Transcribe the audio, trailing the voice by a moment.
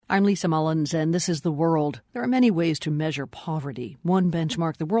I'm Lisa Mullins, and this is The World. There are many ways to measure poverty. One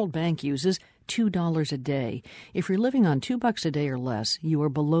benchmark the World Bank uses, $2 a day. If you're living on $2 a day or less, you are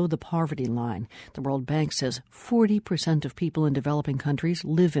below the poverty line. The World Bank says 40% of people in developing countries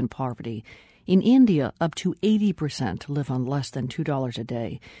live in poverty. In India, up to 80% live on less than $2 a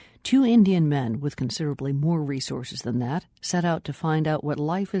day. Two Indian men with considerably more resources than that set out to find out what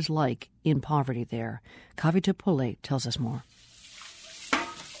life is like in poverty there. Kavita Pule tells us more.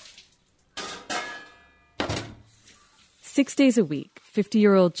 6 days a week,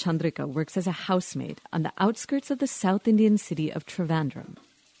 50-year-old Chandrika works as a housemaid on the outskirts of the South Indian city of Trivandrum.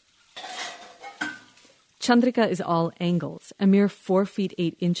 Chandrika is all angles, a mere 4 feet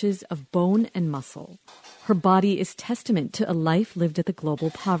 8 inches of bone and muscle. Her body is testament to a life lived at the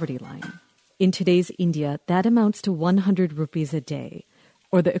global poverty line. In today's India, that amounts to 100 rupees a day,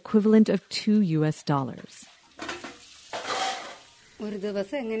 or the equivalent of $2.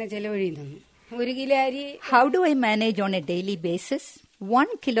 How do I manage on a daily basis?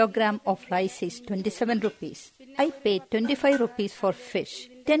 1 kilogram of rice is 27 rupees. I pay 25 rupees for fish,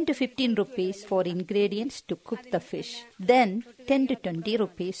 10 to 15 rupees for ingredients to cook the fish, then 10 to 20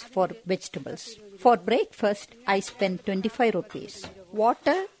 rupees for vegetables. For breakfast, I spend 25 rupees.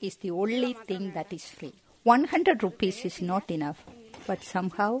 Water is the only thing that is free. 100 rupees is not enough, but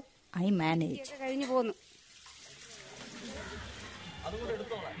somehow I manage.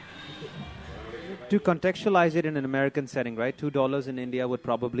 To contextualize it in an American setting, right, $2 in India would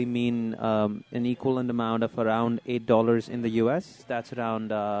probably mean an equivalent amount of around $8 in the U.S. That's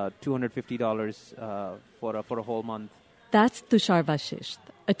around $250 for a whole month. That's Tushar Vashisht,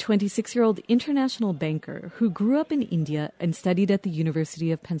 a 26-year-old international banker who grew up in India and studied at the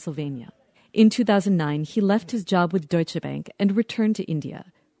University of Pennsylvania. In 2009, he left his job with Deutsche Bank and returned to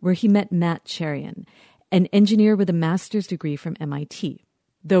India, where he met Matt Cherian, an engineer with a master's degree from MIT.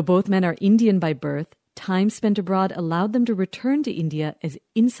 Though both men are Indian by birth, time spent abroad allowed them to return to India as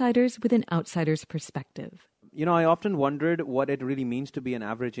insiders with an outsider's perspective. You know, I often wondered what it really means to be an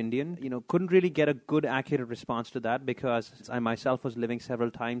average Indian. You know, couldn't really get a good, accurate response to that because I myself was living several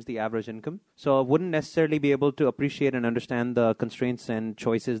times the average income. So I wouldn't necessarily be able to appreciate and understand the constraints and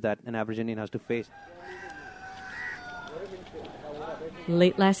choices that an average Indian has to face.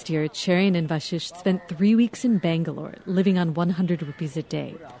 Late last year, Cherian and Vashisht spent 3 weeks in Bangalore, living on 100 rupees a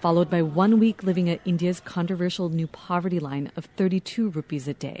day, followed by 1 week living at India's controversial new poverty line of 32 rupees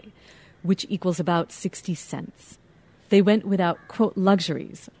a day, which equals about 60 cents. They went without, quote,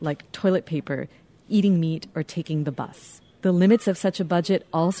 luxuries, like toilet paper, eating meat, or taking the bus. The limits of such a budget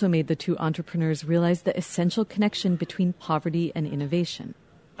also made the two entrepreneurs realize the essential connection between poverty and innovation.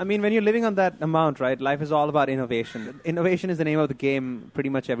 I mean, when you're living on that amount, right, life is all about innovation. Innovation is the name of the game pretty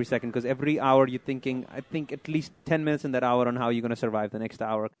much every second because every hour you're thinking, I think at least 10 minutes in that hour on how you're going to survive the next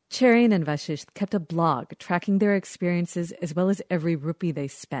hour. Cherian and Vashisht kept a blog tracking their experiences as well as every rupee they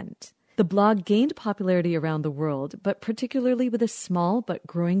spent. The blog gained popularity around the world, but particularly with a small but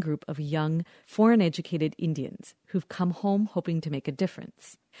growing group of young, foreign-educated Indians who've come home hoping to make a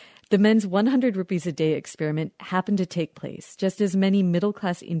difference. The men's 100 rupees a day experiment happened to take place just as many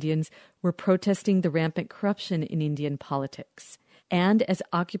middle-class Indians were protesting the rampant corruption in Indian politics, and as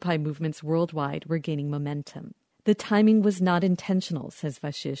Occupy movements worldwide were gaining momentum. The timing was not intentional, says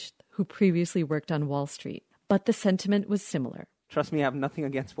Vashisht, who previously worked on Wall Street, but the sentiment was similar. Trust me, I have nothing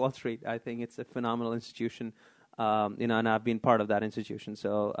against Wall Street. I think it's a phenomenal institution. And I've been part of that institution.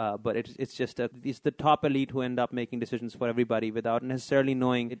 So, but it's just it's the top elite who end up making decisions for everybody without necessarily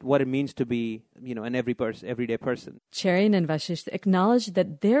knowing what it means to be, an everyday person. Cherian and Vashisht acknowledged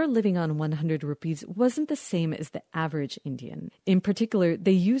that their living on 100 rupees wasn't the same as the average Indian. In particular,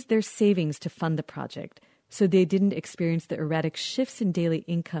 they used their savings to fund the project, so they didn't experience the erratic shifts in daily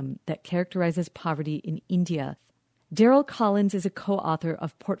income that characterizes poverty in India. Daryl Collins is a co-author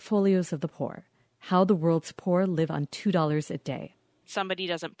of Portfolios of the Poor: How the World's Poor Live on $2 a Day. Somebody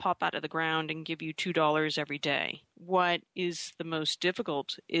doesn't pop out of the ground and give you $2 every day. What is the most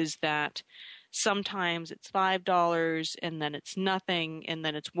difficult is that sometimes it's $5 and then it's nothing, and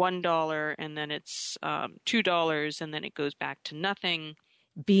then it's $1 and then it's $2 and then it goes back to nothing.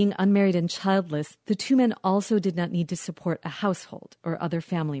 Being unmarried and childless, the two men also did not need to support a household or other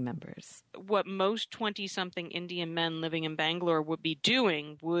family members. What most 20-something Indian men living in Bangalore would be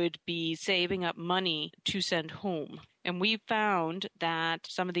doing would be saving up money to send home. And we found that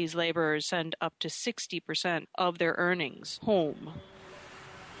some of these laborers send up to 60% of their earnings home.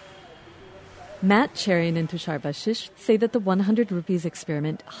 Matt Cherian and Tushar Vashisht say that the 100 rupees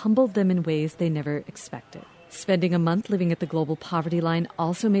experiment humbled them in ways they never expected. Spending a month living at the global poverty line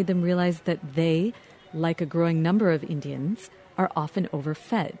also made them realize that they, like a growing number of Indians, are often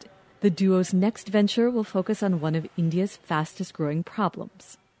overfed. The duo's next venture will focus on one of India's fastest-growing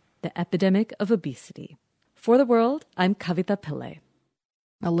problems, the epidemic of obesity. For The World, I'm Kavita Pillai.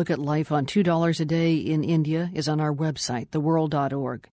 A look at life on $2 a day in India is on our website, theworld.org.